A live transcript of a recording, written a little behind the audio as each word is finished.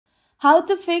How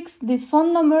to fix this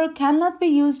phone number cannot be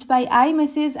used by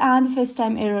iMessage and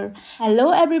FaceTime error. Hello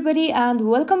everybody and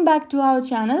welcome back to our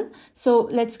channel. So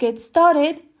let's get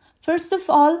started. First of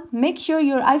all, make sure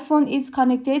your iPhone is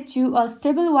connected to a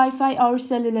stable Wi-Fi or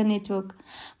cellular network.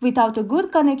 Without a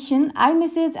good connection,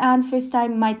 iMessage and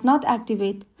FaceTime might not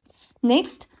activate.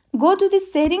 Next, go to the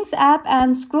Settings app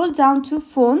and scroll down to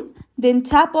Phone, then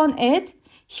tap on it.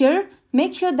 Here,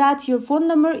 make sure that your phone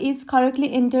number is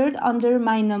correctly entered under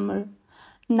My Number.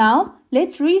 Now,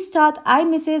 let's restart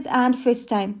iMessage and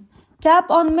FaceTime. Tap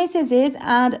on Messages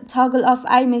and toggle off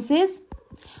iMessage.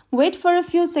 Wait for a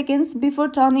few seconds before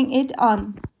turning it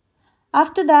on.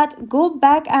 After that, go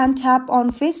back and tap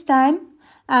on FaceTime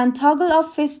and toggle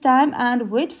off FaceTime and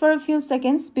wait for a few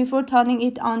seconds before turning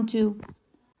it on too.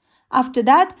 After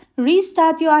that,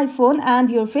 restart your iPhone and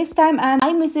your FaceTime and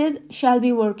iMessage shall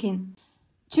be working.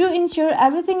 To ensure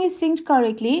everything is synced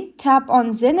correctly, tap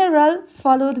on General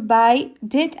followed by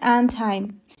Date and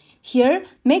Time. Here,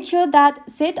 make sure that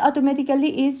Set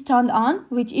Automatically is turned on,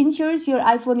 which ensures your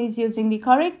iPhone is using the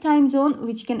correct time zone,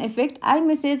 which can affect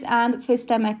iMessage and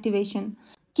FaceTime activation.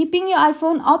 Keeping your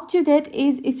iPhone up to date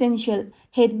is essential.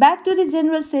 Head back to the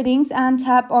General settings and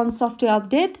tap on Software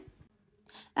Update.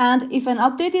 And if an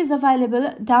update is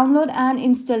available, download and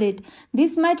install it.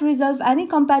 This might resolve any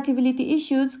compatibility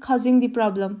issues causing the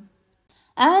problem.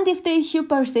 And if the issue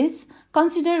persists,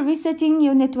 consider resetting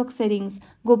your network settings.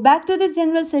 Go back to the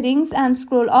General settings and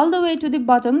scroll all the way to the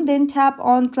bottom, then tap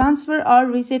on Transfer or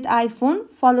Reset iPhone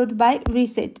followed by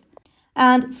Reset.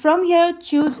 And from here,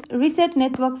 choose Reset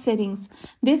Network Settings.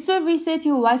 This will reset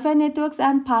your Wi-Fi networks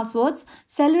and passwords,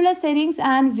 cellular settings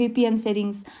and VPN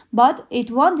settings, but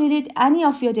it won't delete any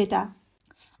of your data.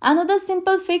 Another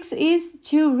simple fix is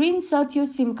to reinsert your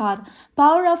SIM card.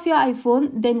 Power off your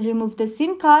iPhone, then remove the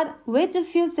SIM card, wait a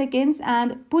few seconds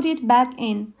and put it back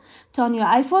in. Turn your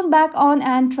iPhone back on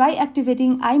and try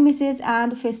activating iMessage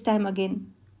and FaceTime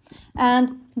again.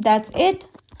 And that's it.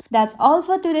 That's all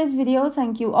for today's video.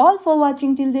 Thank you all for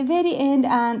watching till the very end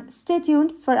and stay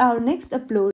tuned for our next upload.